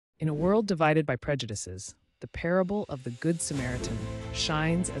In a world divided by prejudices, the parable of the Good Samaritan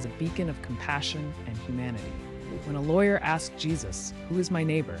shines as a beacon of compassion and humanity. When a lawyer asked Jesus, "Who is my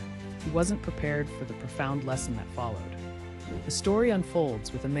neighbor?" he wasn't prepared for the profound lesson that followed. The story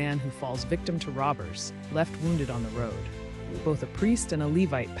unfolds with a man who falls victim to robbers, left wounded on the road. Both a priest and a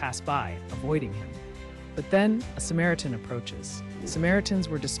Levite pass by, avoiding him. But then a Samaritan approaches. Samaritans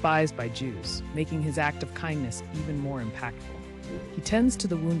were despised by Jews, making his act of kindness even more impactful. He tends to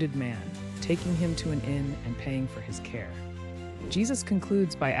the wounded man, taking him to an inn and paying for his care. Jesus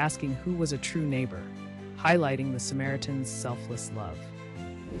concludes by asking who was a true neighbor, highlighting the Samaritan's selfless love.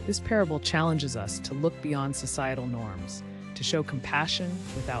 This parable challenges us to look beyond societal norms, to show compassion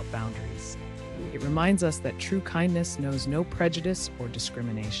without boundaries. It reminds us that true kindness knows no prejudice or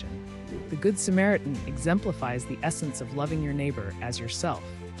discrimination. The Good Samaritan exemplifies the essence of loving your neighbor as yourself,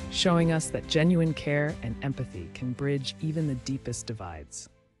 showing us that genuine care and empathy can bridge even the deepest divides.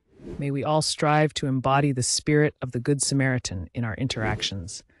 May we all strive to embody the spirit of the Good Samaritan in our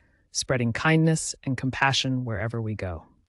interactions, spreading kindness and compassion wherever we go.